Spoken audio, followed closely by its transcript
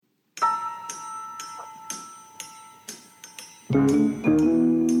Welcome,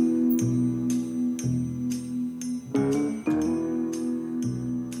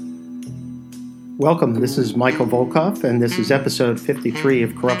 this is Michael Volkov, and this is episode 53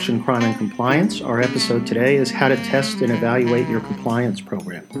 of Corruption, Crime, and Compliance. Our episode today is how to test and evaluate your compliance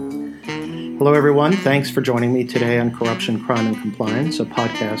program. Hello, everyone. Thanks for joining me today on Corruption, Crime, and Compliance, a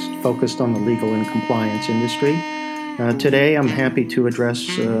podcast focused on the legal and compliance industry. Today, I'm happy to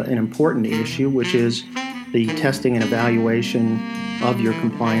address an important issue, which is the testing and evaluation of your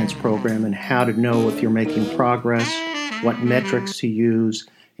compliance program and how to know if you're making progress, what metrics to use,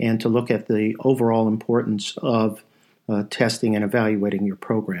 and to look at the overall importance of testing and evaluating your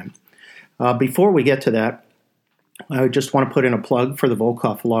program. Before we get to that, I just want to put in a plug for the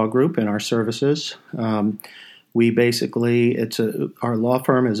Volkov Law Group and our services. Our law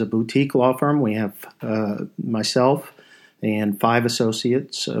firm is a boutique law firm. We have myself and 5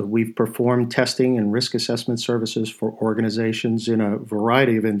 associates. We've performed testing and risk assessment services for organizations in a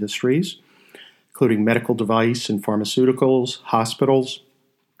variety of industries, including medical device and pharmaceuticals, hospitals,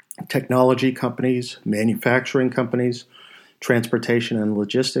 technology companies, manufacturing companies, transportation and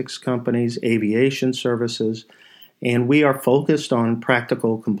logistics companies, aviation services, and we are focused on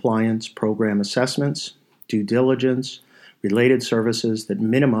practical compliance program assessments, due diligence, related services that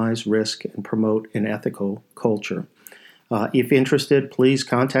minimize risk and promote an ethical culture. If interested, please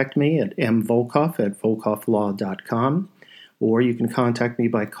contact me at mvolkov@volkovlaw.com, or you can contact me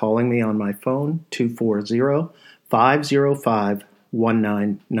by calling me on my phone,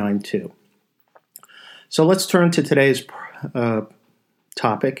 240-505-1992. So let's turn to today's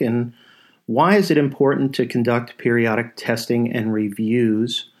topic, and why is it important to conduct periodic testing and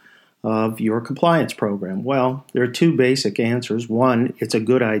reviews of your compliance program? Well, there are 2 basic answers. One, it's a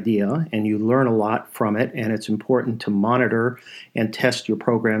good idea, and you learn a lot from it, and it's important to monitor and test your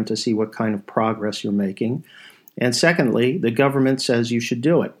program to see what kind of progress you're making. And secondly, the government says you should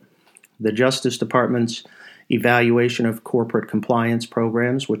do it. The Justice Department's Evaluation of Corporate Compliance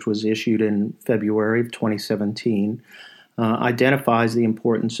Programs, which was issued in February of 2017, identifies the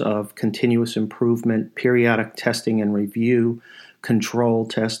importance of continuous improvement, periodic testing and review, control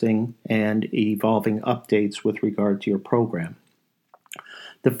testing, and evolving updates with regard to your program.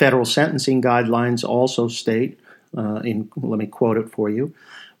 The federal sentencing guidelines also state, let me quote it for you,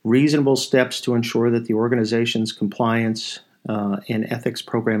 reasonable steps to ensure that the organization's compliance and ethics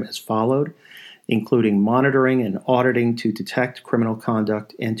program is followed, including monitoring and auditing to detect criminal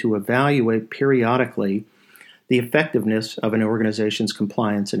conduct and to evaluate periodically the effectiveness of an organization's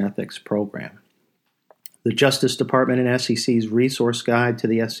compliance and ethics program. The Justice Department and SEC's Resource Guide to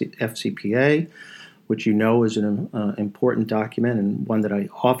the FCPA, which you know is an important document and one that I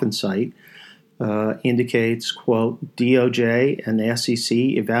often cite, indicates, quote, DOJ and the SEC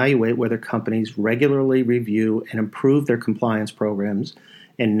evaluate whether companies regularly review and improve their compliance programs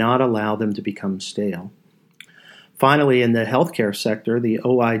and not allow them to become stale. Finally, in the healthcare sector, the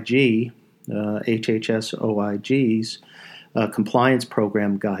OIG, HHS OIG's compliance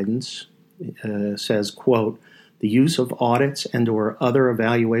program guidance says, quote, the use of audits and or other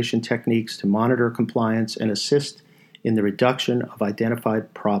evaluation techniques to monitor compliance and assist in the reduction of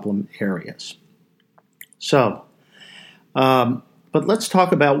identified problem areas. So, but let's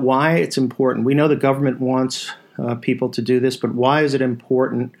talk about why it's important. We know the government wants people to do this, but why is it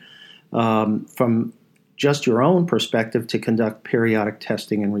important from just your own perspective to conduct periodic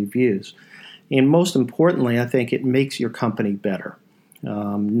testing and reviews? And most importantly, I think it makes your company better.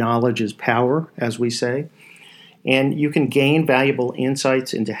 Knowledge is power, as we say, and you can gain valuable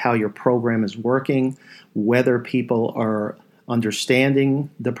insights into how your program is working, whether people are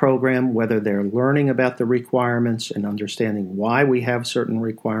understanding the program, whether they're learning about the requirements and understanding why we have certain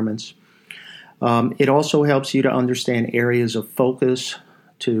requirements. It also helps you to understand areas of focus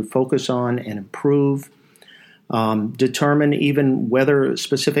to focus on and improve. Determine even whether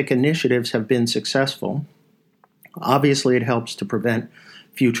specific initiatives have been successful. Obviously, it helps to prevent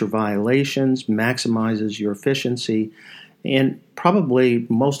future violations, maximizes your efficiency, and probably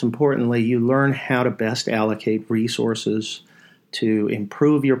most importantly, you learn how to best allocate resources to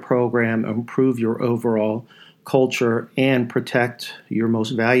improve your program, improve your overall culture, and protect your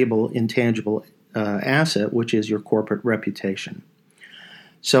most valuable intangible asset, which is your corporate reputation.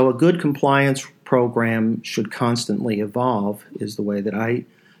 So a good compliance program should constantly evolve is the way that I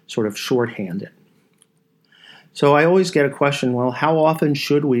sort of shorthand it. So I always get a question, well, how often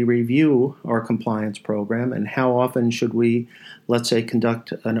should we review our compliance program, and how often should we, let's say,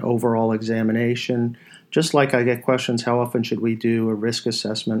 conduct an overall examination? Just like I get questions, how often should we do a risk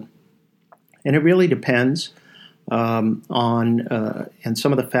assessment? And it really depends on, and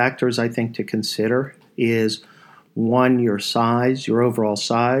some of the factors I think to consider is One, your size, your overall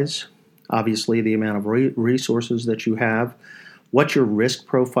size, obviously the amount of resources that you have, what your risk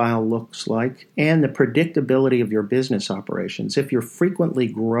profile looks like, and the predictability of your business operations. If you're frequently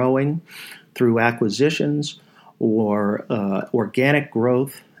growing through acquisitions or organic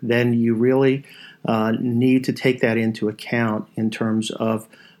growth, then you really need to take that into account in terms of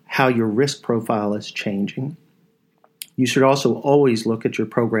how your risk profile is changing. You should also always look at your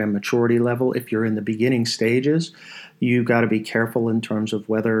program maturity level. If you're in the beginning stages, you've got to be careful in terms of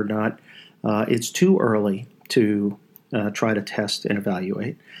whether or not it's too early to try to test and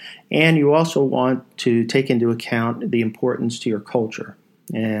evaluate. And you also want to take into account the importance to your culture.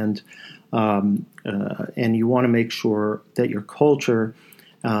 And you want to make sure that your culture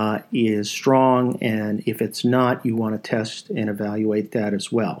is strong, and if it's not, you want to test and evaluate that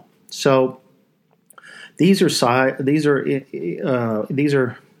as well. So these are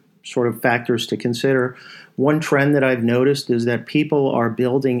sort of factors to consider. One trend that I've noticed is that people are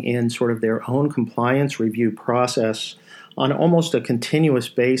building in sort of their own compliance review process on almost a continuous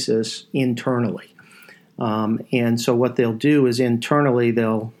basis internally. And so what they'll do is internally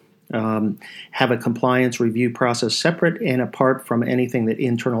they'll have a compliance review process separate and apart from anything that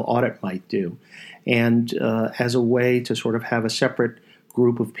internal audit might do, and as a way to sort of have a separate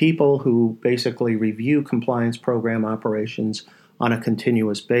group of people who basically review compliance program operations on a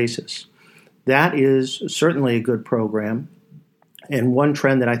continuous basis. That is certainly a good program, and one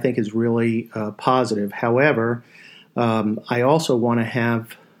trend that I think is really positive. However, I also want to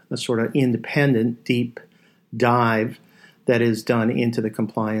have a sort of independent, deep dive that is done into the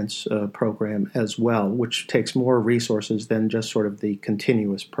compliance program as well, which takes more resources than just sort of the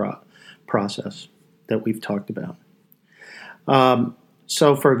continuous process that we've talked about.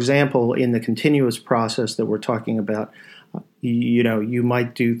 So, for example, in the continuous process that we're talking about, you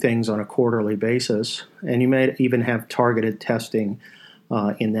might do things on a quarterly basis, and you may even have targeted testing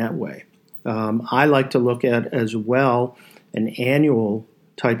in that way. I like to look at as well an annual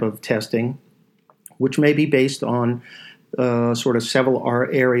type of testing, which may be based on sort of several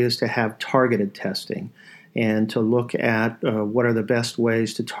areas to have targeted testing and to look at what are the best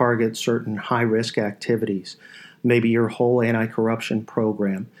ways to target certain high-risk activities. Maybe your whole anti-corruption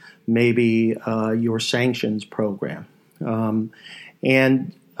program, maybe your sanctions program.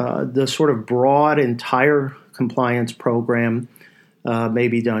 And the sort of broad entire compliance program may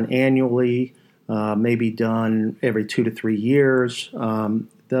be done annually, may be done every 2 to 3 years.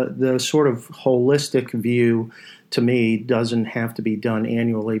 The sort of holistic view to me doesn't have to be done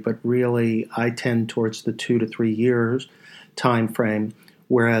annually, but really I tend towards the 2 to 3 years time frame,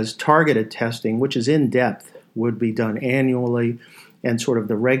 whereas targeted testing, which is in depth, would be done annually, and sort of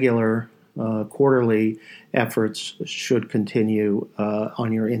the regular quarterly efforts should continue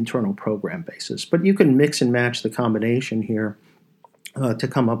on your internal program basis. But you can mix and match the combination here to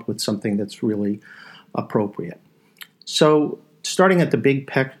come up with something that's really appropriate. So starting at the big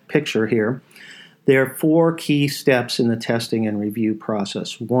picture here, there are 4 key steps in the testing and review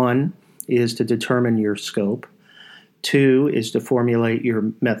process. 1 is to determine your scope. 2 is to formulate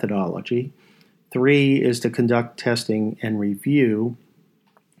your methodology. 3 is to conduct testing and review.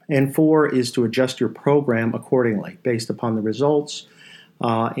 And 4 is to adjust your program accordingly based upon the results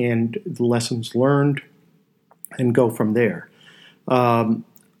and the lessons learned, and go from there.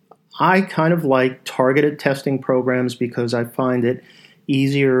 I kind of like targeted testing programs because I find it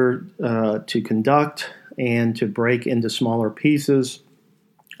easier to conduct and to break into smaller pieces,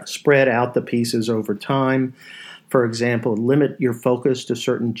 spread out the pieces over time. For example, limit your focus to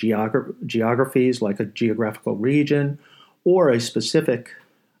certain geographies, like a geographical region, or a specific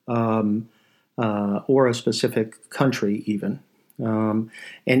country, even, and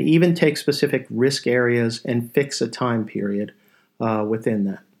even take specific risk areas and fix a time period within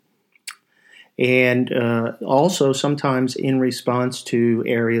that. And also sometimes in response to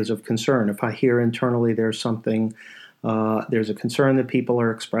areas of concern. If I hear internally there's a concern that people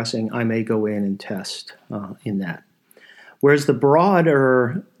are expressing, I may go in and test in that. Whereas the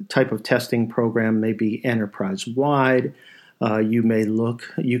broader type of testing program may be enterprise-wide. You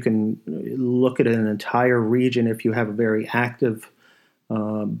can look at an entire region if you have a very active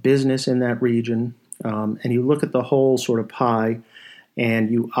business in that region, and you look at the whole sort of pie.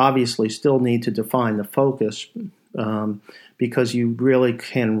 And you obviously still need to define the focus because you really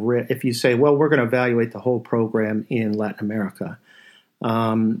can, if you say, well, we're going to evaluate the whole program in Latin America,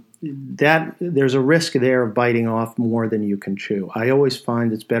 that there's a risk there of biting off more than you can chew. I always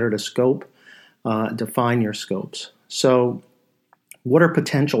find it's better to define your scopes. So what are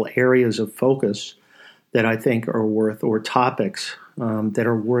potential areas of focus that I think are worth, or topics that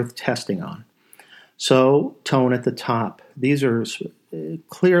are worth testing on? So tone at the top. These are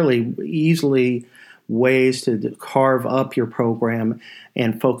clearly, easily ways to carve up your program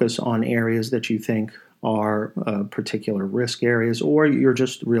and focus on areas that you think are particular risk areas or you're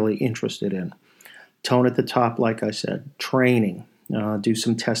just really interested in. Tone at the top, like I said. Training. Do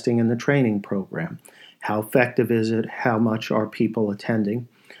some testing in the training program. How effective is it? How much are people attending?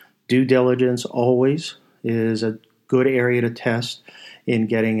 Due diligence always is a good area to test in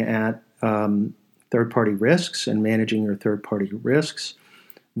getting at third-party risks and managing your third-party risks.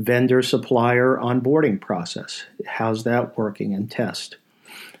 Vendor-supplier onboarding process. How's that working? And test.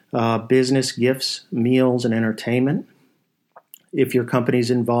 Business gifts, meals, and entertainment. If your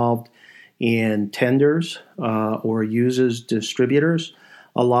company's involved in tenders or uses distributors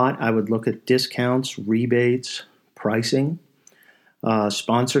a lot, I would look at discounts, rebates, pricing,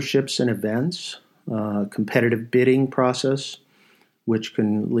 sponsorships and events, competitive bidding process, which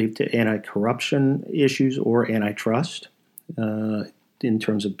can lead to anti-corruption issues or antitrust in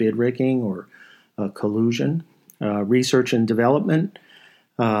terms of bid rigging or collusion, research and development,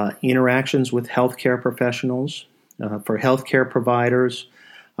 interactions with healthcare professionals. For healthcare providers,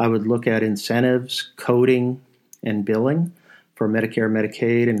 I would look at incentives, coding, and billing for Medicare,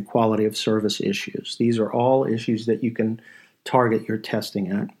 Medicaid, and quality of service issues. These are all issues that you can target your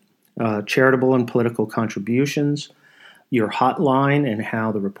testing at. Charitable and political contributions, your hotline and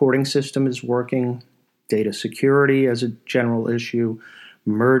how the reporting system is working, data security as a general issue,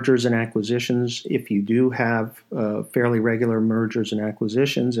 mergers and acquisitions. If you do have fairly regular mergers and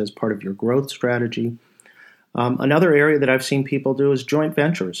acquisitions as part of your growth strategy. Another area that I've seen people do is joint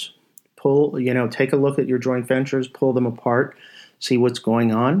ventures. Take a look at your joint ventures, pull them apart, see what's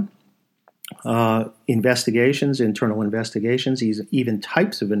going on. Investigations, internal investigations, even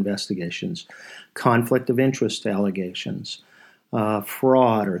types of investigations, conflict of interest allegations,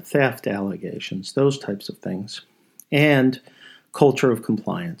 fraud or theft allegations, those types of things. And culture of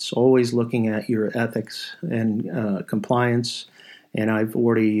compliance, always looking at your ethics and compliance. And I've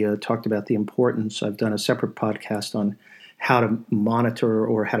already talked about the importance. I've done a separate podcast on how to monitor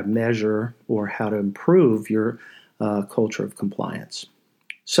or how to measure or how to improve your culture of compliance.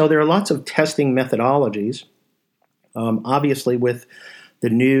 So there are lots of testing methodologies. Obviously, with the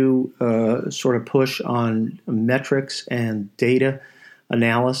new sort of push on metrics and data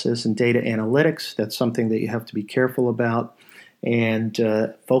analysis and data analytics, that's something that you have to be careful about and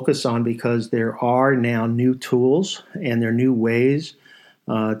focus on, because there are now new tools and there are new ways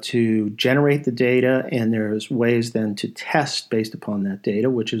to generate the data, and there's ways then to test based upon that data,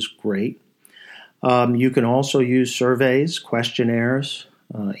 which is great. You can also use surveys, questionnaires,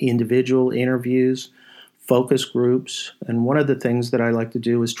 individual interviews, focus groups, and one of the things that I like to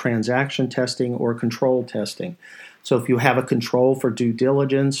do is transaction testing or control testing. So if you have a control for due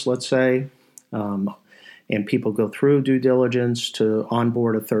diligence, let's say, and people go through due diligence to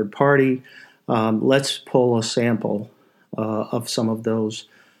onboard a third party, let's pull a sample of some of those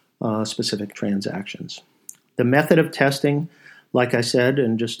specific transactions. The method of testing, like I said,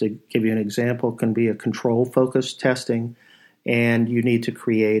 and just to give you an example, can be a control-focused testing, and you need to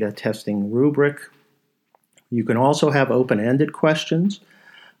create a testing rubric. You can also have open-ended questions,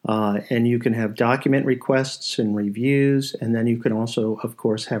 and you can have document requests and reviews, and then you can also, of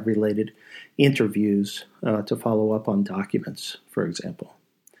course, have related interviews to follow up on documents, for example.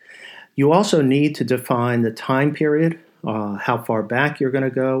 You also need to define the time period, how far back you're going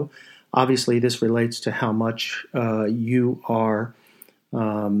to go. Obviously, this relates to how much you are,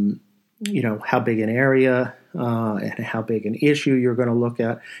 how big an area and how big an issue you're going to look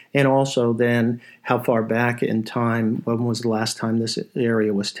at, and also then how far back in time, when was the last time this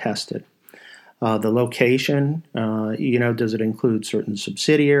area was tested. The location, does it include certain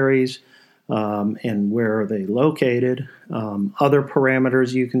subsidiaries, and where are they located? Other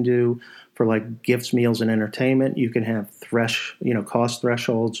parameters you can do for like gifts, meals, and entertainment. You can have cost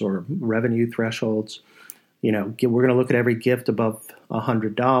thresholds or revenue thresholds. We're going to look at every gift above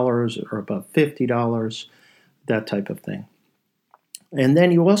 $100 or above $50, that type of thing. And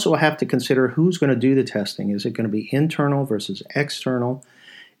then you also have to consider who's going to do the testing. Is it going to be internal versus external?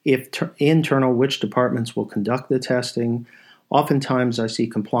 If internal, which departments will conduct the testing? Oftentimes I see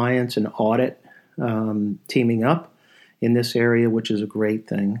compliance and audit teaming up in this area, which is a great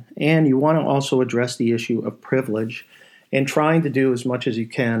thing. And you want to also address the issue of privilege and trying to do as much as you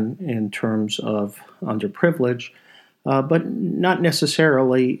can in terms of underprivilege, but not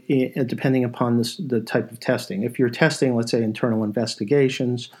necessarily depending upon the type of testing. If you're testing, let's say, internal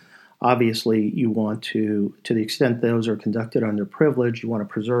investigations, obviously you want to the extent those are conducted under privilege, you want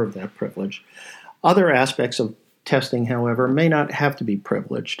to preserve that privilege. Other aspects of testing, however, may not have to be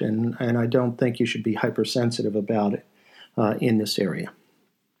privileged, and I don't think you should be hypersensitive about it in this area.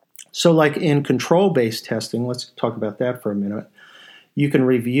 So like in control-based testing, let's talk about that for a minute. You can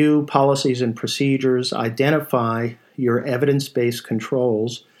review policies and procedures, identify your evidence-based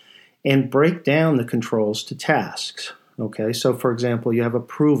controls, and break down the controls to tasks. Okay, so for example, you have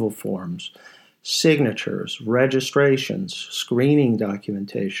approval forms, signatures, registrations, screening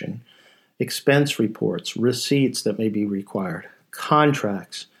documentation, expense reports, receipts that may be required,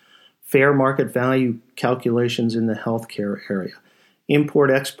 contracts, fair market value calculations in the healthcare area,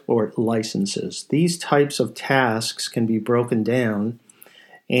 import-export licenses. These types of tasks can be broken down,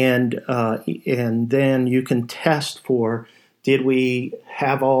 and then you can test for, did we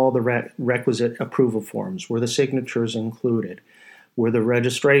have all the requisite approval forms? Were the signatures included? Were the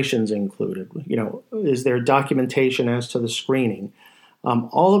registrations included? Is there documentation as to the screening?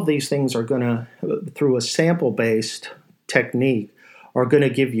 All of these things are going to, through a sample-based technique, are going to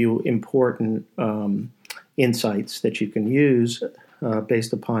give you important insights that you can use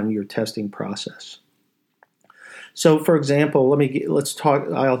based upon your testing process. So, for example,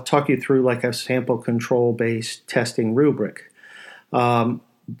 I'll talk you through like a sample control-based testing rubric. Let's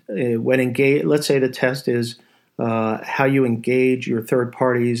say the test is how you engage your third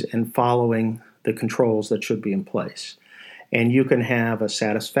parties and following the controls that should be in place. And you can have a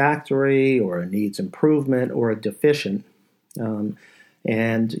satisfactory or a needs improvement or a deficient.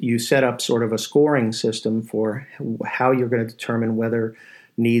 And you set up sort of a scoring system for how you're going to determine whether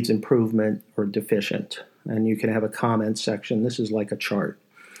needs improvement or deficient. And you can have a comment section. This is like a chart.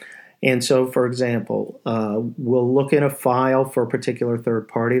 And so, for example, we'll look in a file for a particular third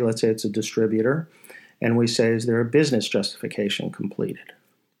party. Let's say it's a distributor. And we say, is there a business justification completed?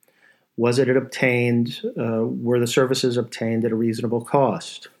 Was it obtained? Were the services obtained at a reasonable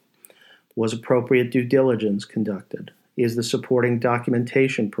cost? Was appropriate due diligence conducted? Is the supporting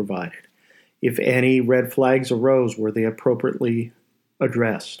documentation provided? If any red flags arose, were they appropriately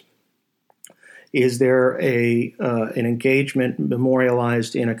addressed? Is there an engagement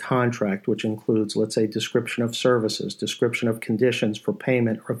memorialized in a contract, which includes, let's say, description of services, description of conditions for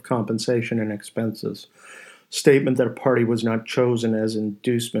payment of compensation and expenses, statement that a party was not chosen as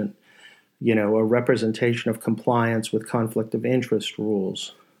inducement, a representation of compliance with conflict of interest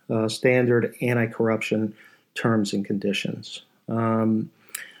rules, standard anti-corruption terms and conditions.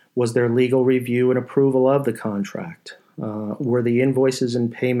 Was there legal review and approval of the contract? Were the invoices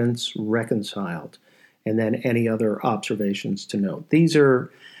and payments reconciled? And then any other observations to note. These are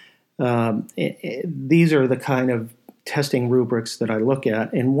the kind of testing rubrics that I look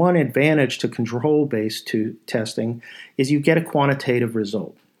at. And one advantage to control-based testing is you get a quantitative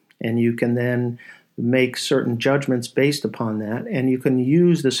result. And you can then make certain judgments based upon that. And you can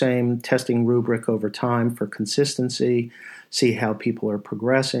use the same testing rubric over time for consistency, see how people are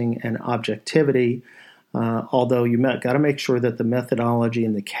progressing, and objectivity. Although you got to make sure that the methodology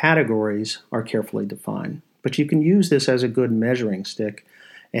and the categories are carefully defined. But you can use this as a good measuring stick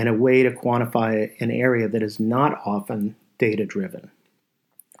and a way to quantify an area that is not often data-driven.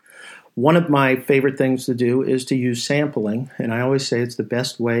 One of my favorite things to do is to use sampling, and I always say it's the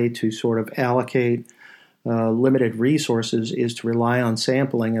best way to sort of allocate limited resources is to rely on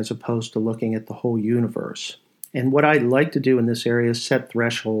sampling as opposed to looking at the whole universe. And what I like to do in this area is set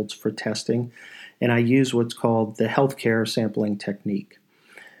thresholds for testing, and I use what's called the healthcare sampling technique.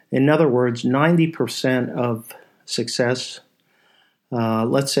 In other words, 90% of success,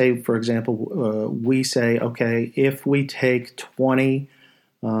 let's say, for example, we say, okay, if we take 20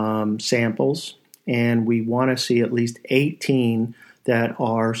 samples and we want to see at least 18 that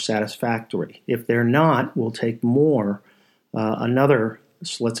are satisfactory. If they're not, we'll take more, another,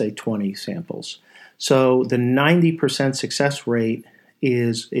 let's say 20 samples. So the 90% success rate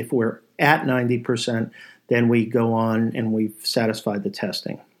is if we're at 90%, then we go on and we've satisfied the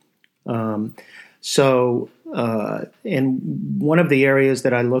testing. And one of the areas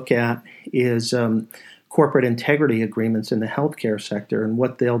that I look at is corporate integrity agreements in the healthcare sector. And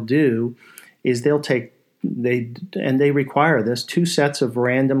what they'll do is they require this, 2 sets of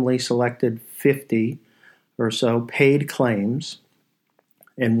randomly selected 50 or so paid claims,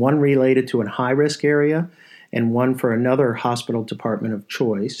 and one related to a high-risk area and one for another hospital department of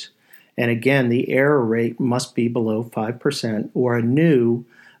choice. And again, the error rate must be below 5% or a new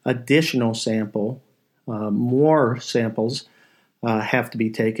additional sample, more samples have to be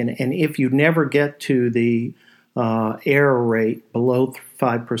taken. And if you never get to the error rate below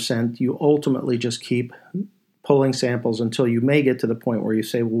 5%, you ultimately just keep pulling samples until you may get to the point where you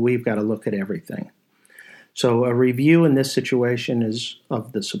say, well, we've got to look at everything. So a review in this situation is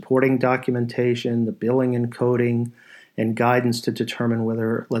of the supporting documentation, the billing and coding, and guidance to determine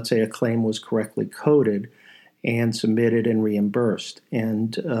whether, let's say, a claim was correctly coded and submitted and reimbursed.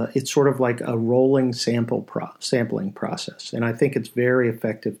 And it's sort of like a rolling sampling process. And I think it's very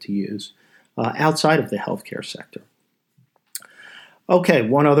effective to use outside of the healthcare sector. Okay,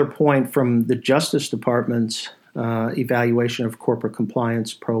 one other point from the Justice Department's evaluation of corporate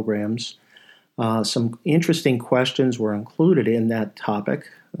compliance programs. Some interesting questions were included in that topic,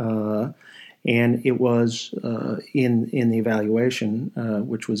 and it was in the evaluation,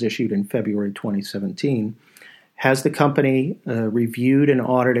 which was issued in February 2017. Has the company reviewed and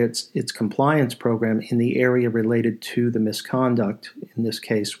audited its compliance program in the area related to the misconduct, in this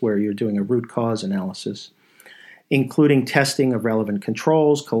case where you're doing a root cause analysis, including testing of relevant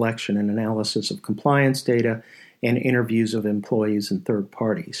controls, collection and analysis of compliance data, and interviews of employees and third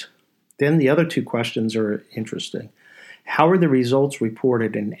parties? Then the other two questions are interesting. How are the results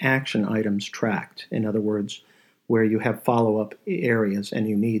reported and action items tracked? In other words, where you have follow-up areas and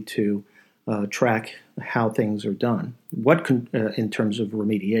you need to track how things are done. In terms of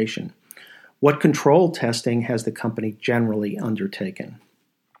remediation? What control testing has the company generally undertaken?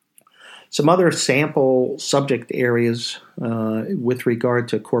 Some other sample subject areas with regard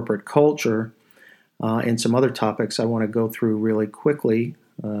to corporate culture and some other topics I want to go through really quickly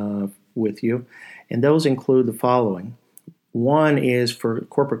with you, and those include the following. One is for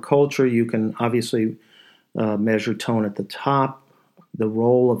corporate culture, you can obviously measure tone at the top, the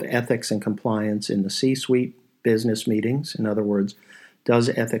role of ethics and compliance in the C-suite business meetings. In other words, does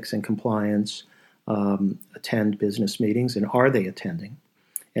ethics and compliance attend business meetings, and are they attending,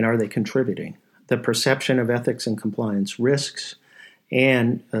 and are they contributing? The perception of ethics and compliance risks,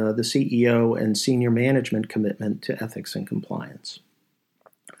 and the CEO and senior management commitment to ethics and compliance.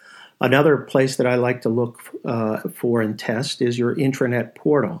 Another place that I like to look for and test is your intranet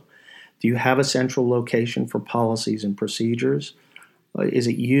portal. Do you have a central location for policies and procedures? Is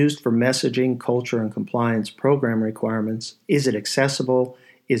it used for messaging, culture, and compliance program requirements? Is it accessible?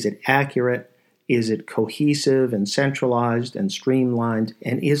 Is it accurate? Is it cohesive and centralized and streamlined?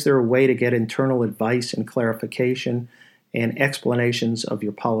 And is there a way to get internal advice and clarification and explanations of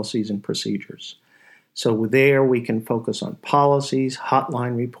your policies and procedures? So there we can focus on policies,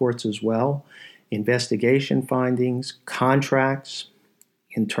 hotline reports as well, investigation findings, contracts,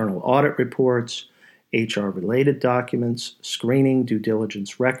 internal audit reports, HR-related documents, screening, due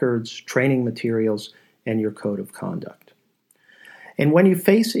diligence records, training materials, and your code of conduct. And when you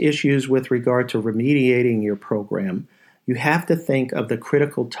face issues with regard to remediating your program, you have to think of the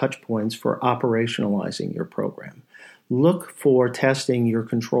critical touch points for operationalizing your program. Look for testing your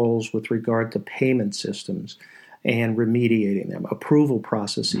controls with regard to payment systems and remediating them, approval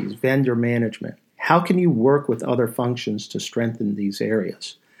processes, vendor management. How can you work with other functions to strengthen these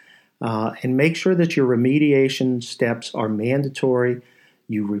areas? And make sure that your remediation steps are mandatory,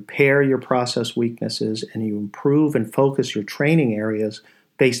 you repair your process weaknesses, and you improve and focus your training areas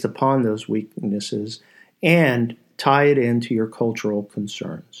based upon those weaknesses, and tie it into your cultural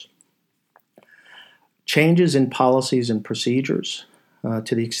concerns. Changes in policies and procedures,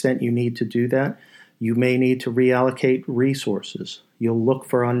 to the extent you need to do that, you may need to reallocate resources. You'll look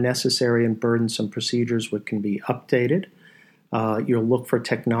for unnecessary and burdensome procedures which can be updated. You'll look for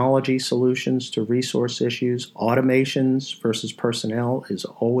technology solutions to resource issues. Automations versus personnel is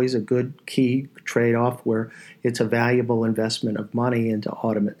always a good key trade-off where it's a valuable investment of money into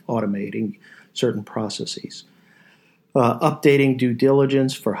automating certain processes. Updating due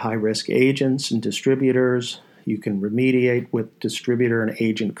diligence for high-risk agents and distributors. You can remediate with distributor and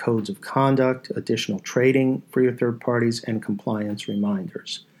agent codes of conduct, additional trading for your third parties, and compliance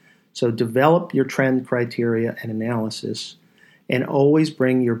reminders. So develop your trend criteria and analysis, and always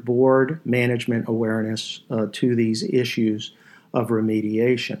bring your board management awareness to these issues of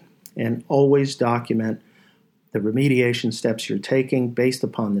remediation. And always document the remediation steps you're taking based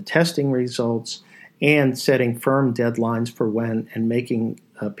upon the testing results, and setting firm deadlines for when, and making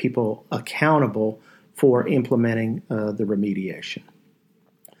people accountable for implementing the remediation.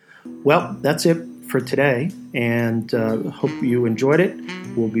 Well, that's it for today, and hope you enjoyed it.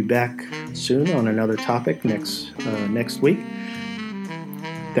 We'll be back soon on another topic next week.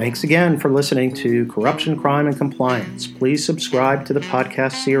 Thanks again for listening to Corruption, Crime, and Compliance. Please subscribe to the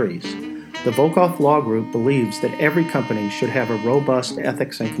podcast series. The Volkov Law Group believes that every company should have a robust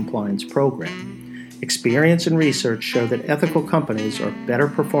ethics and compliance program. Experience and research show that ethical companies are better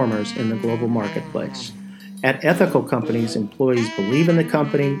performers in the global marketplace. At ethical companies, employees believe in the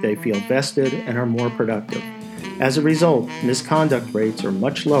company, they feel vested, and are more productive. As a result, misconduct rates are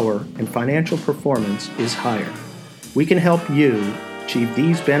much lower and financial performance is higher. We can help you achieve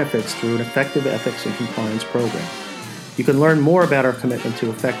these benefits through an effective ethics and compliance program. You can learn more about our commitment to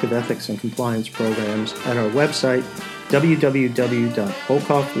effective ethics and compliance programs at our website,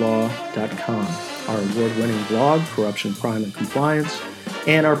 www.volkofflaw.com, our award-winning blog, Corruption, Crime, and Compliance,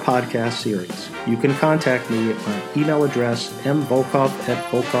 and our podcast series. You can contact me at my email address,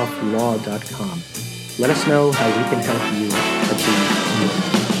 mvolkoff@volkofflaw.com. Let us know how we can help you achieve your